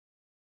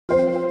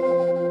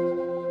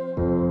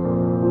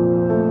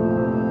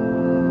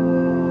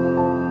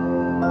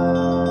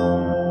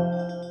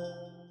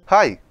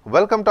Hi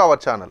welcome to our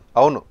channel.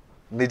 అవును,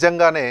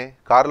 నిజంగానే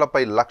కార్లపై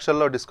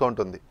లక్షల్లో డిస్కౌంట్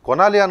ఉంది.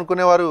 కొనాలి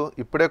అనుకునేవారు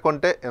ఇప్పుడే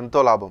కొంటే ఎంతో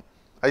లాభం.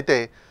 అయితే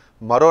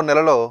మరో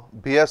నెలలో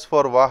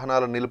BS4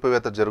 వాహనాల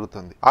నిలిపివేత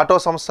జరుగుతుంది. ఆటో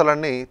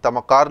సంస్థలన్నీ తమ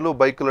కార్లు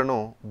బైకులను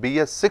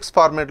BS6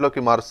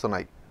 ఫార్మేట్లోకి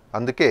మారుస్తున్నాయి.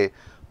 అందుకే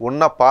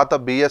ఉన్న పాత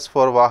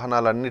BS4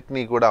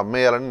 వాహనాలన్నింటినీ కూడా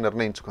అమ్మేయాలని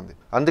నిర్ణయించుకుంది.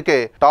 అందుకే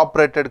టాప్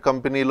రేటెడ్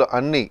కంపెనీలు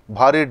అన్నీ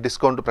భారీ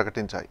డిస్కౌంట్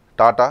ప్రకటించాయి.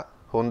 టాటా,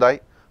 హ్యుందాయ్,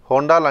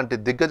 హోండా లాంటి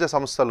దిగ్గజ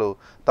సంస్థలు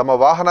తమ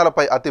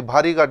వాహనాలపై అతి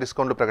భారీగా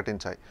డిస్కౌంట్లు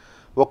ప్రకటించాయి.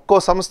 ఒక్కో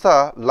సంస్థ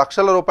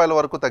లక్షల రూపాయల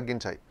వరకు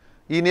తగ్గించాయి.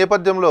 ఈ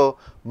నేపథ్యంలో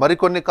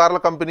మరికొన్ని కార్ల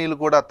కంపెనీలు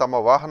కూడా తమ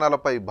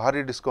వాహనాలపై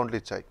భారీ డిస్కౌంట్లు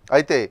ఇచ్చాయి.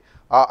 అయితే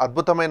ఆ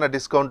అద్భుతమైన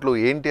డిస్కౌంట్లు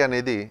ఏంటి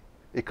అనేది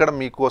ఇక్కడ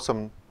మీకోసం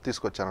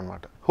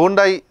తీసుకొచ్చానమాట.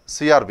 హ్యుండాయ్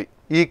CR-V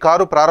ఈ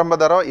కారు ప్రారంభ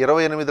ధర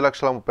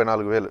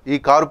 28,34,000. ఈ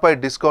కారుపై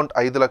డిస్కౌంట్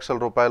 5 లక్షల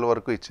రూపాయల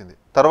వరకు ఇచ్చింది.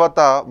 తర్వాత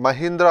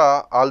మహీంద్రా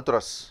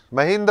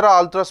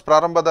ఆల్ట్రస్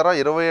ప్రారంభ ధర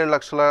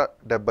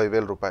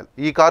 27,70,000 రూపాయలు.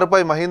 ఈ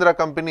కారుపై మహీంద్రా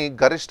కంపెనీ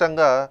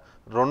గరిష్టంగా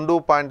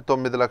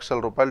 2.9 లక్షల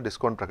రూపాయలు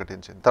డిస్కౌంట్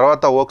ప్రకటించింది.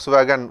 తర్వాత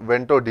వోక్స్వ్యాగన్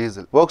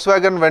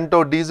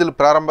వెంటో డీజిల్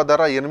ప్రారంభ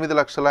ధర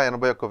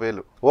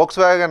 8,81,000.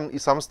 వోక్స్వ్యాగన్ ఈ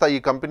సంస్థ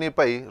ఈ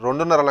కంపెనీపై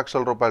 2.5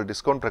 లక్షల రూపాయలు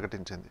డిస్కౌంట్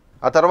ప్రకటించింది.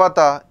 ఆ తర్వాత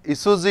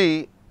ఇసూజీ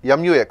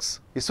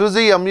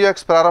MUX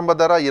ప్రారంభ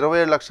ధర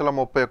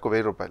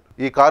 27,31,000 రూపాయలు.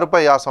 ఈ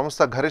కారుపై ఆ సంస్థ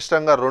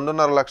గరిష్టంగా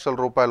 2.5 లక్షల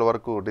రూపాయల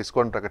వరకు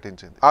డిస్కౌంట్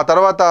ప్రకటించింది. ఆ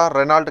తర్వాత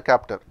రెనాల్ట్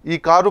క్యాప్టర్ ఈ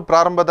కారు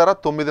ప్రారంభ ధర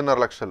 9.5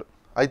 లక్షలు.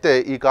 అయితే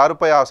ఈ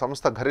కారుపై ఆ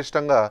సంస్థ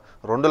గరిష్టంగా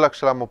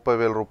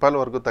 2,30,000 రూపాయల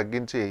వరకు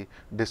తగ్గించి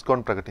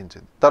డిస్కౌంట్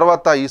ప్రకటించింది.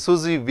 తర్వాత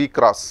ఇసూజు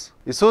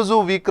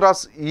వి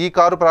క్రాస్ ఈ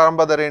కారు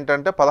ప్రారంభ ధర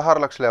ఏంటంటే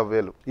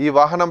 16,50,000. ఈ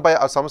వాహనంపై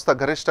ఆ సంస్థ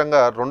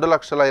గరిష్టంగా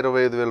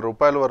 2,25,000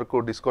 రూపాయల వరకు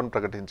డిస్కౌంట్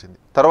ప్రకటించింది.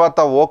 తర్వాత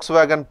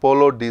వోక్స్వ్యాగన్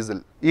పోలో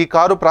డీజిల్ ఈ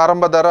కారు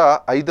ప్రారంభ ధర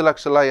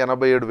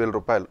 5,87,000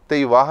 రూపాయలు.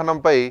 ఈ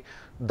వాహనంపై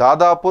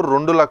దాదాపు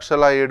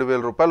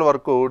 2,07,000 రూపాయల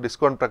వరకు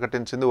డిస్కౌంట్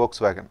ప్రకటించింది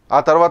వోక్స్వ్యాగన్. ఆ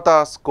తర్వాత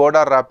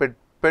Skoda rapid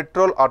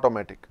petrol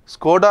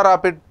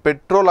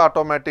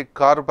automatic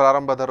car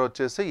ప్రారంభ ధర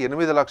వచ్చేసి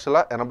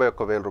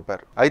 8,81,000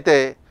 రూపాయలు. అయితే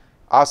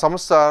ఆ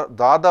సంస్థ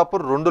దాదాపు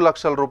 2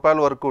 లక్షల రూపాయల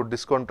వరకు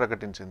డిస్కౌంట్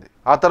ప్రకటించింది.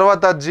 ఆ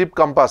తర్వాత జీప్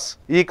కంపాస్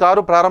ఈ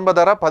కారు ప్రారంభ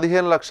ధర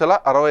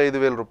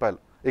 15,65,000 రూపాయలు.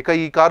 ఇక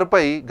ఈ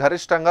కారుపై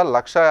గరిష్టంగా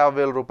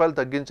 1,50,000 రూపాయలు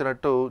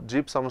తగ్గించినట్టు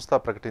జీప్ సంస్థ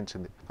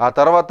ప్రకటించింది. ఆ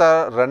తర్వాత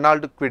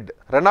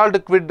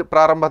రెనాల్ట్ క్విడ్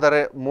ప్రారంభ ధర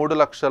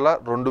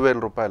 3,02,000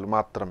 రూపాయలు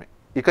మాత్రమే.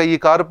 ఇక ఈ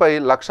కారుపై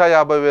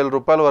 1,50,000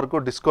 రూపాయల వరకు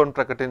డిస్కౌంట్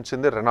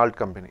ప్రకటించింది రెనాల్ట్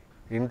కంపెనీ.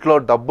 ఇంట్లో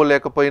డబ్బు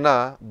లేకపోయినా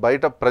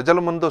బయట ప్రజల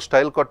ముందు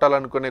స్టైల్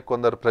కొట్టాలనుకునే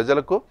కొందరు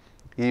ప్రజలకు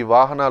ఈ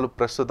వాహనాలు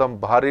ప్రస్తుతం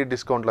భారీ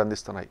డిస్కౌంట్లు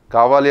అందిస్తున్నాయి.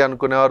 కావాలి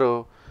అనుకునేవారు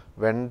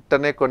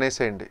వెంటనే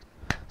కొనేసేయండి.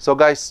 సో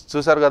గైస్,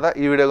 చూసారు కదా,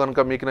 ఈ వీడియో కనుక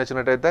మీకు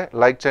నచ్చినట్టయితే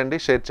లైక్ చేయండి,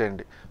 షేర్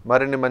చేయండి.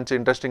 మరిన్ని మంచి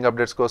ఇంట్రెస్టింగ్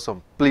అప్డేట్స్ కోసం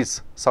please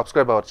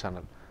subscribe our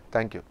channel.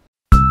 Thank you.